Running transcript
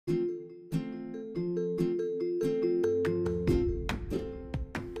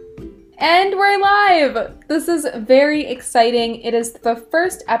And we're live! This is very exciting. It is the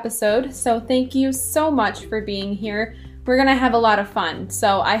first episode, so thank you so much for being here. We're gonna have a lot of fun,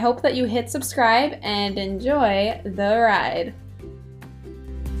 so I hope that you hit subscribe and enjoy the ride.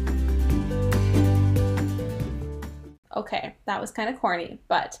 Okay, that was kind of corny,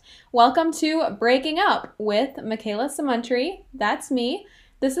 but welcome to Breaking Up with Michaela Samuntry. That's me.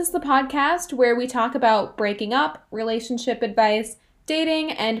 This is the podcast where we talk about breaking up, relationship advice,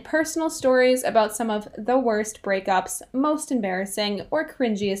 dating, and personal stories about some of the worst breakups, most embarrassing, or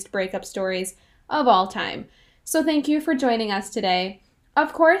cringiest breakup stories of all time. So thank you for joining us today.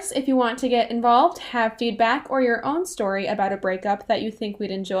 Of course, if you want to get involved, have feedback, or your own story about a breakup that you think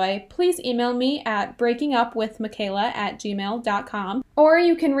we'd enjoy, please email me at breakingupwithmichaela@gmail.com, or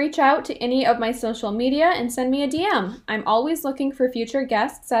you can reach out to any of my social media and send me a DM. I'm always looking for future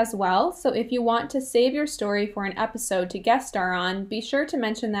guests as well, so if you want to save your story for an episode to guest star on, be sure to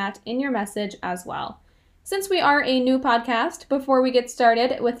mention that in your message as well. Since we are a new podcast, before we get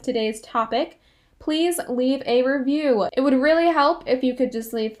started with today's topic, please leave a review. It would really help if you could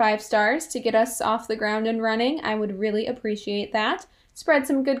just leave 5 stars to get us off the ground and running. I would really appreciate that. Spread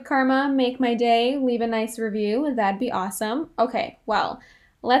some good karma, make my day, leave a nice review. That'd be awesome. Okay, well,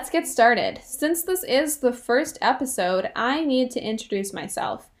 let's get started. Since this is the first episode, I need to introduce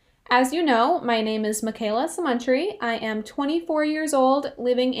myself. As you know, my name is Michaela Samuntry. I am 24 years old,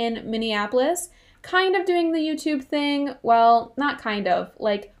 living in Minneapolis, kind of doing the YouTube thing. Well, not kind of,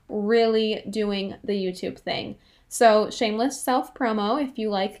 like really doing the YouTube thing. So shameless self-promo, if you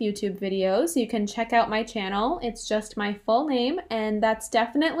like YouTube videos, you can check out my channel. It's just my full name, and that's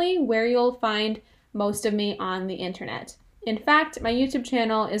definitely where you'll find most of me on the internet. In fact, my YouTube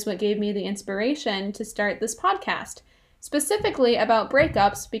channel is what gave me the inspiration to start this podcast, specifically about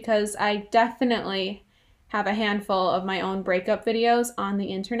breakups, because I definitely have a handful of my own breakup videos on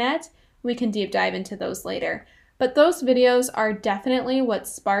the internet. We can deep dive into those later. But those videos are definitely what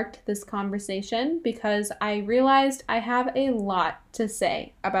sparked this conversation because I realized I have a lot to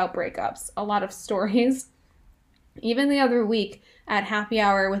say about breakups, a lot of stories. Even the other week at happy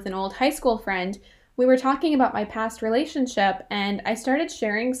hour with an old high school friend, we were talking about my past relationship and I started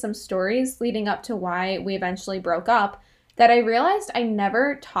sharing some stories leading up to why we eventually broke up that I realized I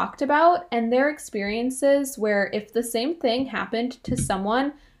never talked about, and their experiences where if the same thing happened to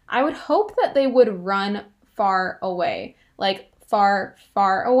someone, I would hope that they would run far away, like far,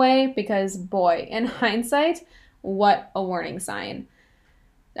 far away, because boy, in hindsight, what a warning sign.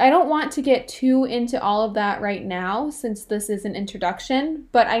 I don't want to get too into all of that right now since this is an introduction,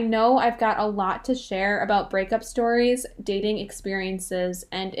 but I know I've got a lot to share about breakup stories, dating experiences,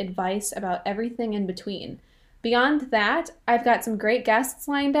 and advice about everything in between. Beyond that, I've got some great guests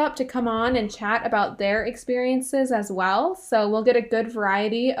lined up to come on and chat about their experiences as well, so we'll get a good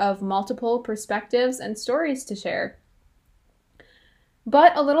variety of multiple perspectives and stories to share.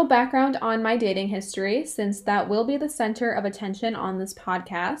 But a little background on my dating history, since that will be the center of attention on this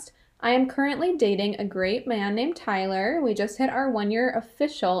podcast. I am currently dating a great man named Tyler. We just hit our 1-year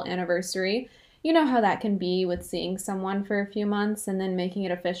official anniversary. You know how that can be with seeing someone for a few months and then making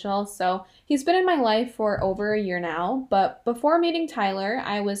it official. So he's been in my life for over a year now, but before meeting Tyler,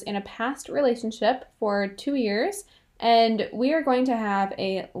 I was in a past relationship for 2 years, and we are going to have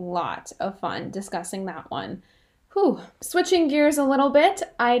a lot of fun discussing that one. Whew. Switching gears a little bit,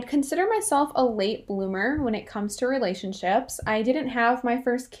 I'd consider myself a late bloomer when it comes to relationships. I didn't have my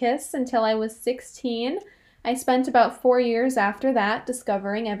first kiss until I was 16. I spent about 4 years after that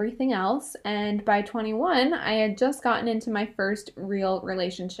discovering everything else, and by 21, I had just gotten into my first real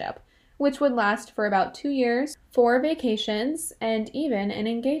relationship, which would last for about 2 years, 4 vacations, and even an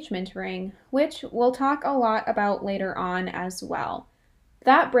engagement ring, which we'll talk a lot about later on as well.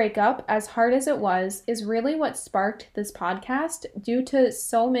 That breakup, as hard as it was, is really what sparked this podcast due to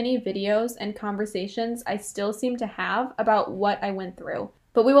so many videos and conversations I still seem to have about what I went through.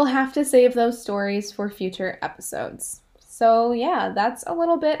 But we will have to save those stories for future episodes. So yeah, that's a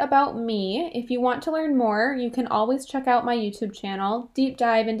little bit about me. If you want to learn more, you can always check out my YouTube channel, deep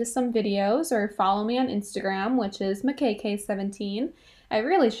dive into some videos, or follow me on Instagram, which is McKK17. I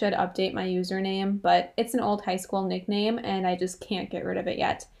really should update my username, but it's an old high school nickname and I just can't get rid of it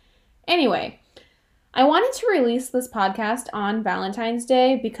yet. Anyway, I wanted to release this podcast on Valentine's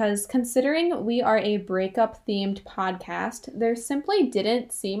Day because considering we are a breakup-themed podcast, there simply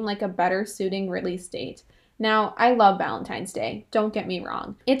didn't seem like a better suiting release date. Now, I love Valentine's Day, don't get me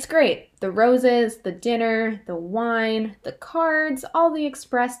wrong. It's great. The roses, the dinner, the wine, the cards, all the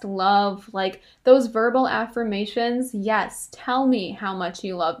expressed love, like those verbal affirmations. Yes, tell me how much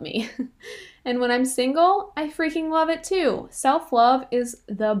you love me. And when I'm single, I freaking love it too. Self-love is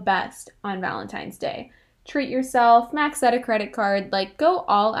the best on Valentine's Day. Treat yourself, max out a credit card, like go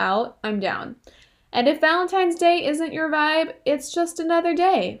all out, I'm down. And if Valentine's Day isn't your vibe, it's just another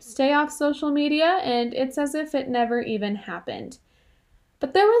day. Stay off social media and it's as if it never even happened.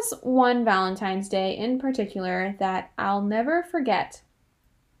 But there was one Valentine's Day in particular that I'll never forget.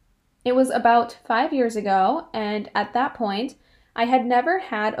 It was about 5 years ago, and at that point, I had never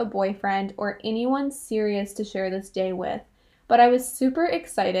had a boyfriend or anyone serious to share this day with. But I was super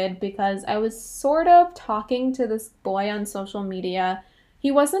excited because I was sort of talking to this boy on social media.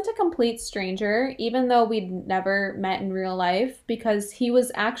 He wasn't a complete stranger, even though we'd never met in real life, because he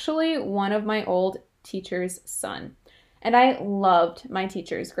was actually one of my old teacher's son. And I loved my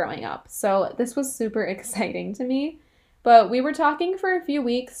teachers growing up, so this was super exciting to me. But we were talking for a few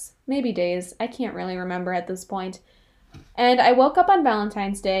weeks, maybe days, I can't really remember at this point. And I woke up on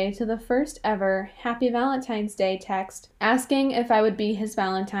Valentine's Day to the first ever Happy Valentine's Day text asking if I would be his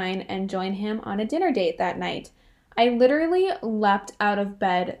Valentine and join him on a dinner date that night. I literally leapt out of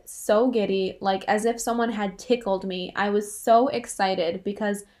bed so giddy, like as if someone had tickled me. I was so excited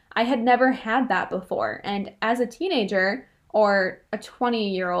because I had never had that before. And as a teenager or a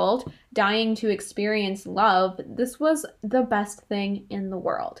 20-year-old dying to experience love, this was the best thing in the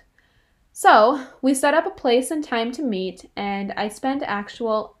world. So we set up a place and time to meet, and I spent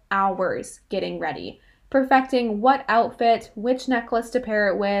actual hours getting ready, perfecting what outfit, which necklace to pair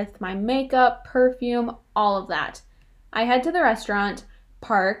it with, my makeup, perfume, all of that. I head to the restaurant,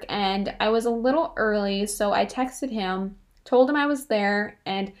 park, and I was a little early, so I texted him, told him I was there,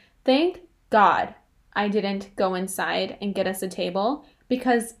 and thank God I didn't go inside and get us a table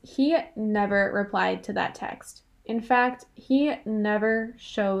because he never replied to that text. In fact, he never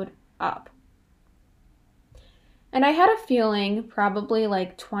showed up. And I had a feeling probably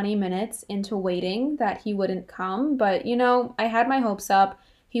like 20 minutes into waiting that he wouldn't come, but I had my hopes up.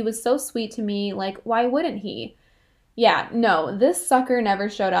 He was so sweet to me, like why wouldn't he? Yeah, no, this sucker never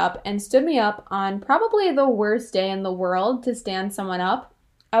showed up and stood me up on probably the worst day in the world to stand someone up.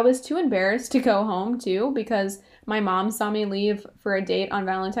 I was too embarrassed to go home too because my mom saw me leave for a date on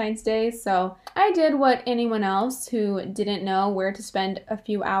Valentine's Day, so I did what anyone else who didn't know where to spend a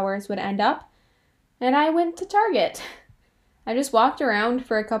few hours would end up, and I went to Target. I just walked around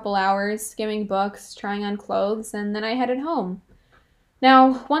for a couple hours, skimming books, trying on clothes, and then I headed home.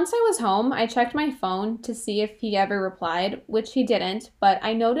 Now, once I was home, I checked my phone to see if he ever replied, which he didn't, but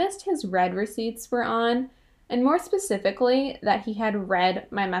I noticed his read receipts were on, and more specifically, that he had read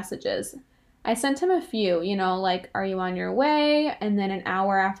my messages. I sent him a few, like, are you on your way? And then an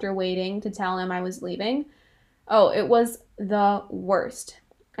hour after waiting to tell him I was leaving. Oh, it was the worst.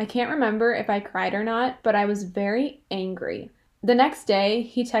 I can't remember if I cried or not, but I was very angry. The next day,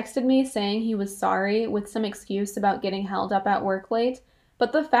 he texted me saying he was sorry with some excuse about getting held up at work late.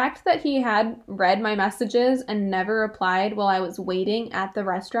 But the fact that he had read my messages and never replied while I was waiting at the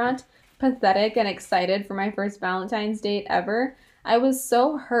restaurant, pathetic and excited for my first Valentine's date ever, I was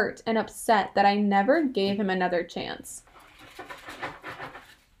so hurt and upset that I never gave him another chance.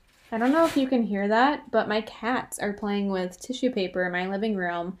 I don't know if you can hear that, but my cats are playing with tissue paper in my living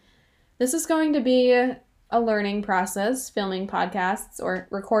room. This is going to be a learning process, filming podcasts or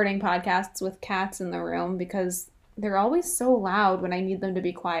recording podcasts with cats in the room because they're always so loud when I need them to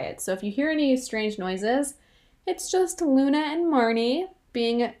be quiet. So if you hear any strange noises, it's just Luna and Marnie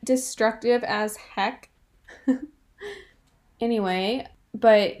being destructive as heck. Anyway,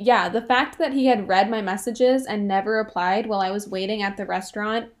 but yeah, the fact that he had read my messages and never replied while I was waiting at the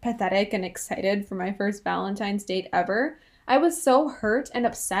restaurant, pathetic and excited for my first Valentine's date ever, I was so hurt and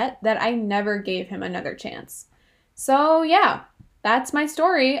upset that I never gave him another chance. So yeah, that's my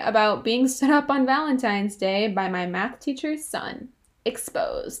story about being stood up on Valentine's Day by my math teacher's son.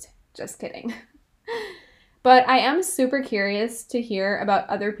 Exposed. Just kidding. But I am super curious to hear about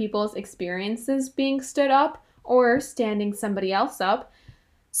other people's experiences being stood up or standing somebody else up.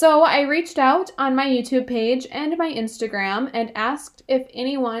 So I reached out on my YouTube page and my Instagram and asked if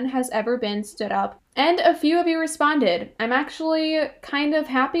anyone has ever been stood up. And a few of you responded. I'm actually kind of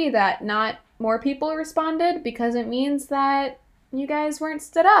happy that not more people responded because it means that you guys weren't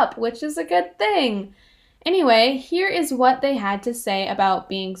stood up, which is a good thing. Anyway, here is what they had to say about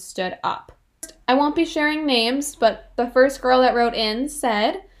being stood up. I won't be sharing names, but the first girl that wrote in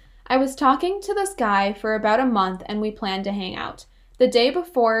said, I was talking to this guy for about a month and we planned to hang out. The day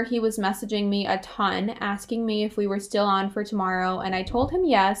before, he was messaging me a ton, asking me if we were still on for tomorrow, and I told him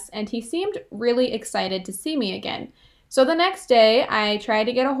yes, and he seemed really excited to see me again. So the next day, I tried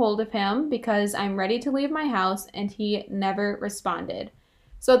to get a hold of him because I'm ready to leave my house, and he never responded.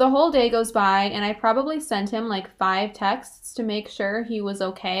 So the whole day goes by, and I probably sent him like 5 texts to make sure he was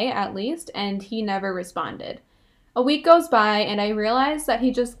okay at least, and he never responded. A week goes by, and I realized that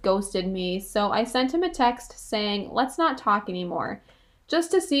he just ghosted me, so I sent him a text saying, "Let's not talk anymore," just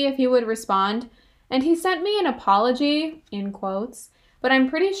to see if he would respond, and he sent me an apology, in quotes, but I'm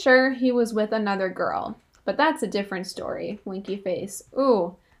pretty sure he was with another girl. But that's a different story, winky face.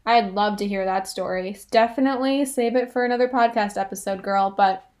 Ooh, I'd love to hear that story. Definitely save it for another podcast episode, girl,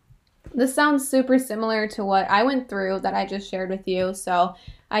 but this sounds super similar to what I went through that I just shared with you, so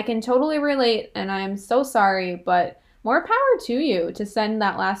I can totally relate, and I'm so sorry, but more power to you to send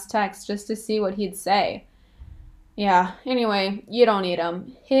that last text just to see what he'd say. Yeah, anyway, you don't need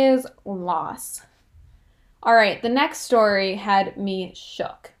him. His loss. All right, the next story had me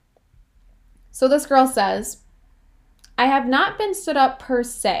shook. So this girl says, "I have not been stood up per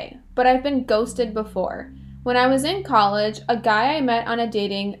se, but I've been ghosted before. When I was in college, a guy I met on a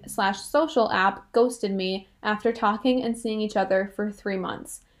dating/social app ghosted me after talking and seeing each other for 3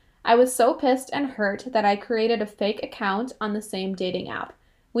 months. I was so pissed and hurt that I created a fake account on the same dating app.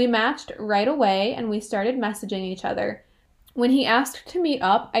 We matched right away and we started messaging each other. When he asked to meet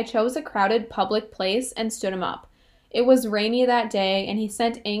up, I chose a crowded public place and stood him up. It was rainy that day, and he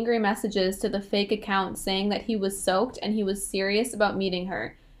sent angry messages to the fake account saying that he was soaked and he was serious about meeting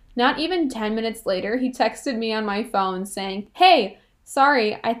her. Not even 10 minutes later, he texted me on my phone saying, 'Hey,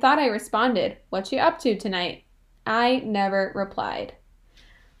 sorry, I thought I responded. What you up to tonight?' I never replied."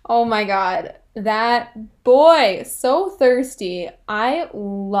 Oh my God, that boy, so thirsty. I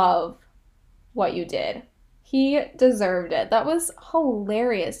love what you did. He deserved it. That was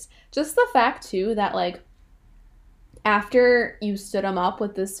hilarious. Just the fact, too, that like after you stood him up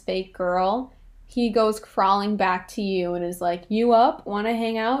with this fake girl, he goes crawling back to you and is like, "You up? Want to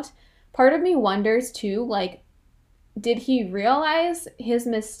hang out?" Part of me wonders, too, like, did he realize his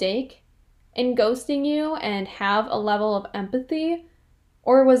mistake in ghosting you and have a level of empathy?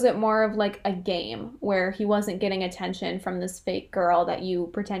 Or was it more of like a game where he wasn't getting attention from this fake girl that you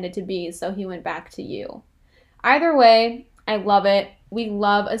pretended to be, so he went back to you? Either way, I love it. We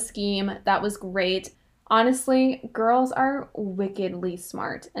love a scheme. That was great. Honestly, girls are wickedly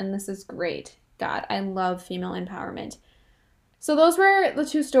smart, and this is great. God, I love female empowerment. So those were the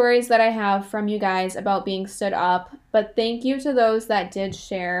 2 stories that I have from you guys about being stood up, but thank you to those that did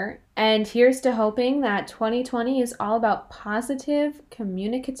share. And here's to hoping that 2020 is all about positive,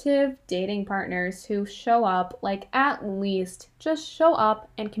 communicative dating partners who show up, like at least just show up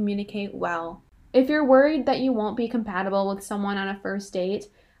and communicate well. If you're worried that you won't be compatible with someone on a first date,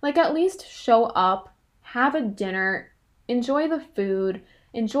 like at least show up, have a dinner, enjoy the food,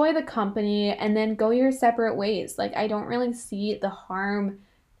 enjoy the company, and then go your separate ways. Like, I don't really see the harm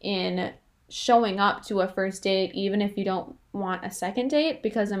in showing up to a first date, even if you don't want a second date,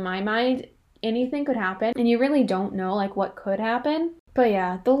 because in my mind, anything could happen, and you really don't know, like, what could happen. But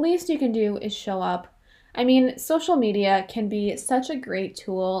yeah, the least you can do is show up. I mean, social media can be such a great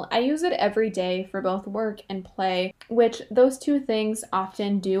tool. I use it every day for both work and play, which those 2 things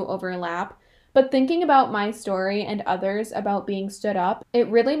often do overlap. But thinking about my story and others about being stood up, it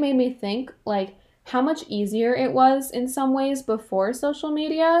really made me think like how much easier it was in some ways before social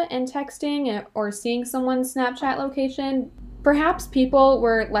media and texting or seeing someone's Snapchat location. Perhaps people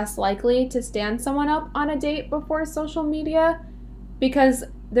were less likely to stand someone up on a date before social media because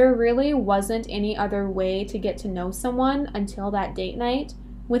there really wasn't any other way to get to know someone until that date night.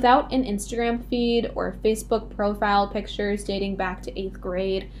 Without an Instagram feed or Facebook profile pictures dating back to 8th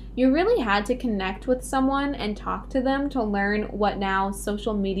grade, you really had to connect with someone and talk to them to learn what now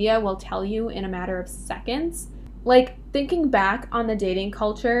social media will tell you in a matter of seconds. Like, thinking back on the dating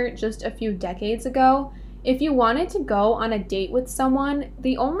culture just a few decades ago, if you wanted to go on a date with someone,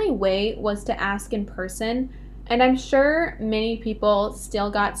 the only way was to ask in person, and I'm sure many people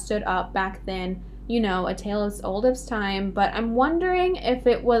still got stood up back then. You know, a tale as old as time, but I'm wondering if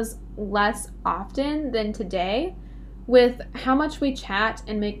it was less often than today, with how much we chat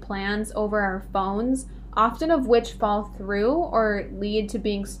and make plans over our phones, often of which fall through or lead to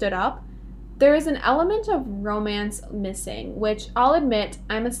being stood up. There is an element of romance missing, which I'll admit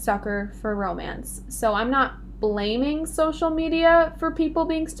I'm a sucker for romance, so I'm not blaming social media for people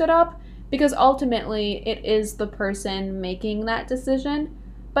being stood up, because ultimately it is the person making that decision.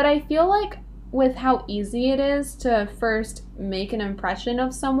 But I feel like with how easy it is to first make an impression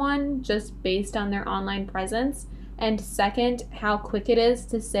of someone just based on their online presence, and second, how quick it is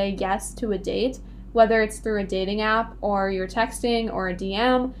to say yes to a date, whether it's through a dating app or you're texting or a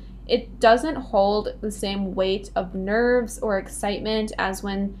DM, it doesn't hold the same weight of nerves or excitement as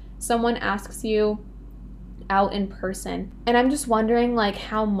when someone asks you out in person. And I'm just wondering like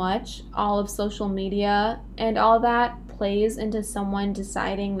how much all of social media and all that plays into someone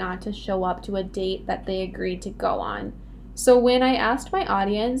deciding not to show up to a date that they agreed to go on. So when I asked my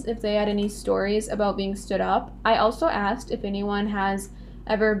audience if they had any stories about being stood up, I also asked if anyone has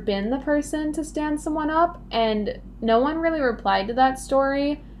ever been the person to stand someone up, and no one really replied to that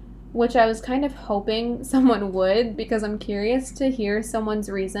story, which I was kind of hoping someone would, because I'm curious to hear someone's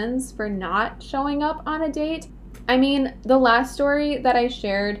reasons for not showing up on a date. I mean, the last story that I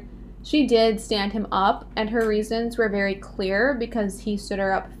shared, she did stand him up, and her reasons were very clear because he stood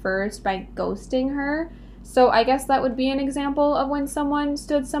her up first by ghosting her. So I guess that would be an example of when someone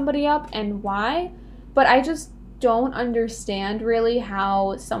stood somebody up and why. But I just don't understand really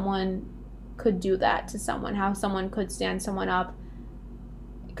how someone could do that to someone, how someone could stand someone up,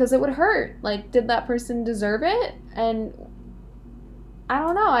 because it would hurt. Like, did that person deserve it? And I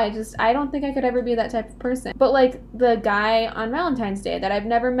don't know, I don't think I could ever be that type of person. But like the guy on Valentine's Day that I've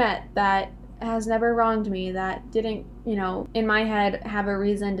never met, that has never wronged me, that didn't, in my head have a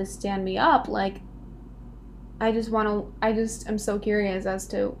reason to stand me up, like I'm so curious as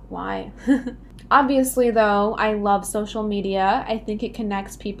to why. Obviously, though, I love social media. I think it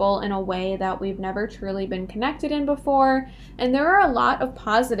connects people in a way that we've never truly been connected in before. And there are a lot of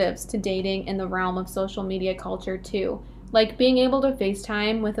positives to dating in the realm of social media culture, too. Like being able to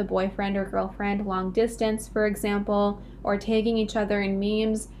FaceTime with a boyfriend or girlfriend long distance, for example, or tagging each other in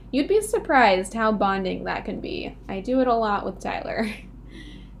memes. You'd be surprised how bonding that can be. I do it a lot with Tyler.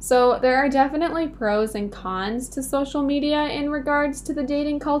 So there are definitely pros and cons to social media in regards to the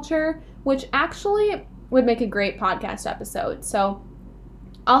dating culture, which actually would make a great podcast episode. So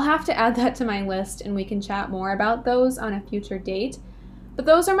I'll have to add that to my list and we can chat more about those on a future date. But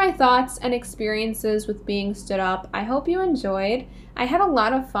those are my thoughts and experiences with being stood up. I hope you enjoyed. I had a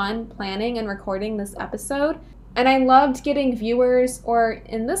lot of fun planning and recording this episode, and I loved getting viewers, or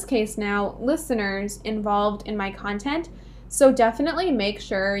in this case now, listeners, involved in my content. So definitely make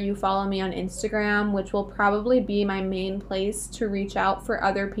sure you follow me on Instagram, which will probably be my main place to reach out for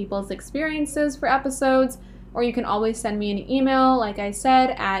other people's experiences for episodes, or you can always send me an email, like I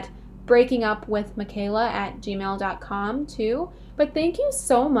said, at breakingupwithmichaela@gmail.com too. But thank you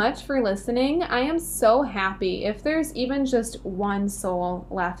so much for listening. I am so happy. If there's even just one soul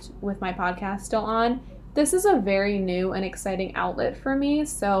left with my podcast still on, this is a very new and exciting outlet for me,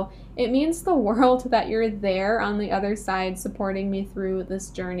 so it means the world that you're there on the other side supporting me through this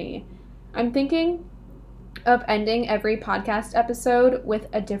journey. I'm thinking of ending every podcast episode with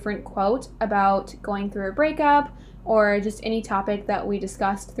a different quote about going through a breakup or just any topic that we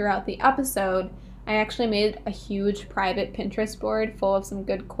discussed throughout the episode. I actually made a huge private Pinterest board full of some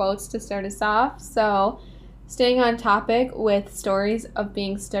good quotes to start us off, so staying on topic with stories of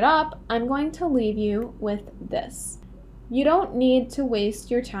being stood up, I'm going to leave you with this. You don't need to waste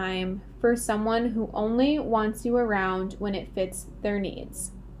your time for someone who only wants you around when it fits their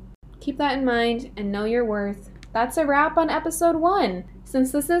needs. Keep that in mind and know your worth. That's a wrap on episode 1.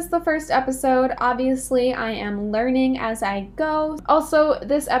 Since this is the first episode, obviously I am learning as I go. Also,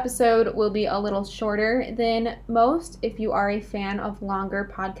 this episode will be a little shorter than most. If you are a fan of longer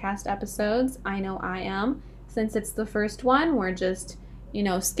podcast episodes, I know I am. Since it's the first one, we're just,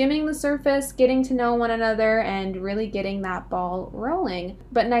 skimming the surface, getting to know one another, and really getting that ball rolling.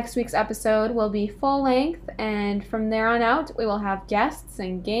 But next week's episode will be full length, and from there on out, we will have guests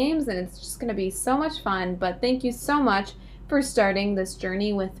and games, and it's just going to be so much fun. But thank you so much for starting this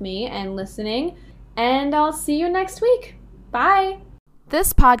journey with me and listening, and I'll see you next week. Bye!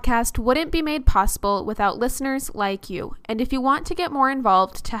 This podcast wouldn't be made possible without listeners like you. And if you want to get more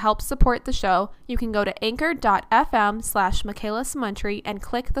involved to help support the show, you can go to anchor.fm/Michaela and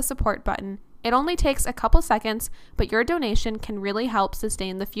click the support button. It only takes a couple seconds, but your donation can really help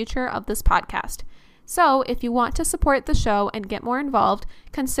sustain the future of this podcast. So if you want to support the show and get more involved,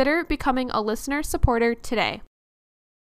 consider becoming a listener supporter today.